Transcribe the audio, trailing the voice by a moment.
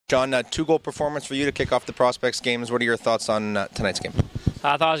John, 2-goal performance for you to kick off the Prospects games. What are your thoughts on tonight's game?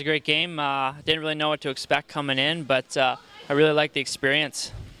 I thought it was a great game. Didn't really know what to expect coming in, but I really liked the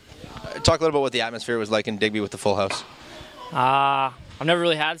experience. Talk a little bit what the atmosphere was like in Digby with the full house. I've never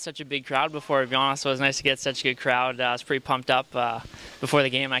really had such a big crowd before, to be honest, so it was nice to get such a good crowd. I was pretty pumped up before the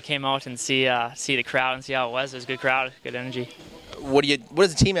game. I came out and see the crowd and see how it was. It was a good crowd, good energy. What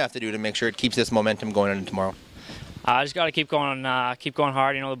does the team have to do to make sure it keeps this momentum going into tomorrow? I just got to keep going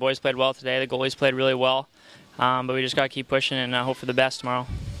hard. You know, the boys played well today. The goalies played really well, but we just got to keep pushing and hope for the best tomorrow.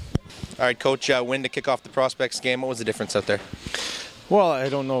 All right, Coach, win to kick off the Prospects game. What was the difference out there? Well, I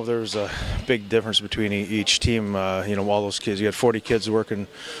don't know if there was a big difference between each team. You know, all those kids. You had 40 kids working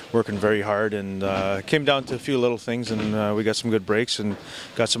very hard, and it came down to a few little things, and we got some good breaks and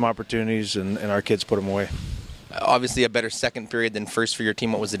got some opportunities, and our kids put them away. Obviously, a better second period than first for your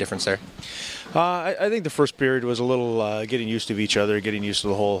team. What was the difference there? I think the first period was a little getting used to each other, getting used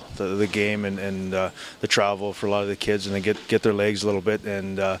to the game and the travel for a lot of the kids, and they get their legs a little bit.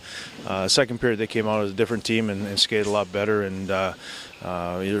 And second period, they came out as a different team and skated a lot better, and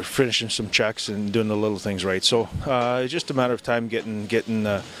you're finishing some checks and doing the little things right. So it's just a matter of time getting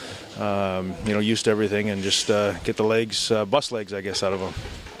used to everything and just get the legs, bus legs, I guess, out of them.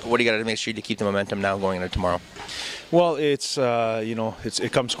 What do you got to make sure to keep the momentum now going into tomorrow? Well,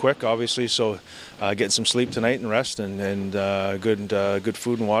 it comes quick, obviously. So getting some sleep tonight and rest, and good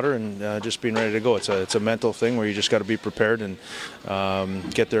food and water, and just being ready to go. It's a mental thing where you just got to be prepared and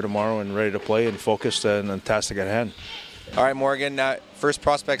get there tomorrow and ready to play and focused and task at hand. All right, Morgan. First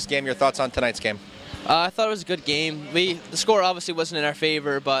Prospects game. Your thoughts on tonight's game? I thought it was a good game. The score obviously wasn't in our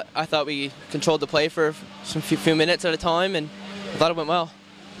favor, but I thought we controlled the play for some few minutes at a time, and I thought it went well.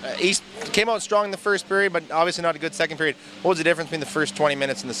 East came out strong in the first period, but obviously not a good second period. What was the difference between the first 20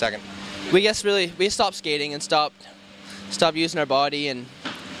 minutes and the second? We stopped skating and stopped using our body, and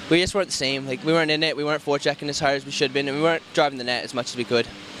we just weren't the same. Like, we weren't in it, we weren't forechecking as hard as we should have been, and we weren't driving the net as much as we could.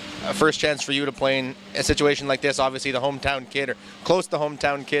 First chance for you to play in a situation like this, obviously the hometown kid, or close to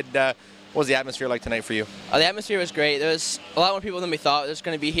hometown kid. What was the atmosphere like tonight for you? The atmosphere was great. There was a lot more people than we thought was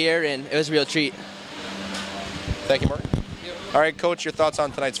going to be here, and it was a real treat. Thank you, Morgan. All right, Coach, your thoughts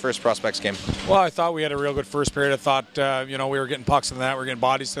on tonight's first Prospects game? Well, I thought we had a real good first period. I thought, we were getting pucks in the net, we were getting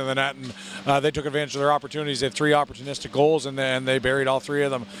bodies to the net, and they took advantage of their opportunities. They had 3 opportunistic goals, and they buried all 3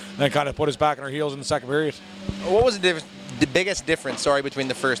 of them, and then kind of put us back on our heels in the second period. What was the biggest difference, between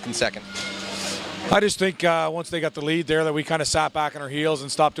the first and second? I just think once they got the lead there, that we kind of sat back on our heels and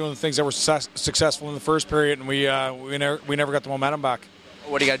stopped doing the things that were successful in the first period, and we never got the momentum back.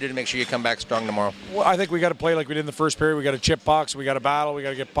 What do you got to do to make sure you come back strong tomorrow? Well, I think we got to play like we did in the first period. We got to chip pucks, we got to battle, we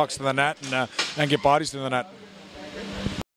got to get pucks to the net and get bodies to the net.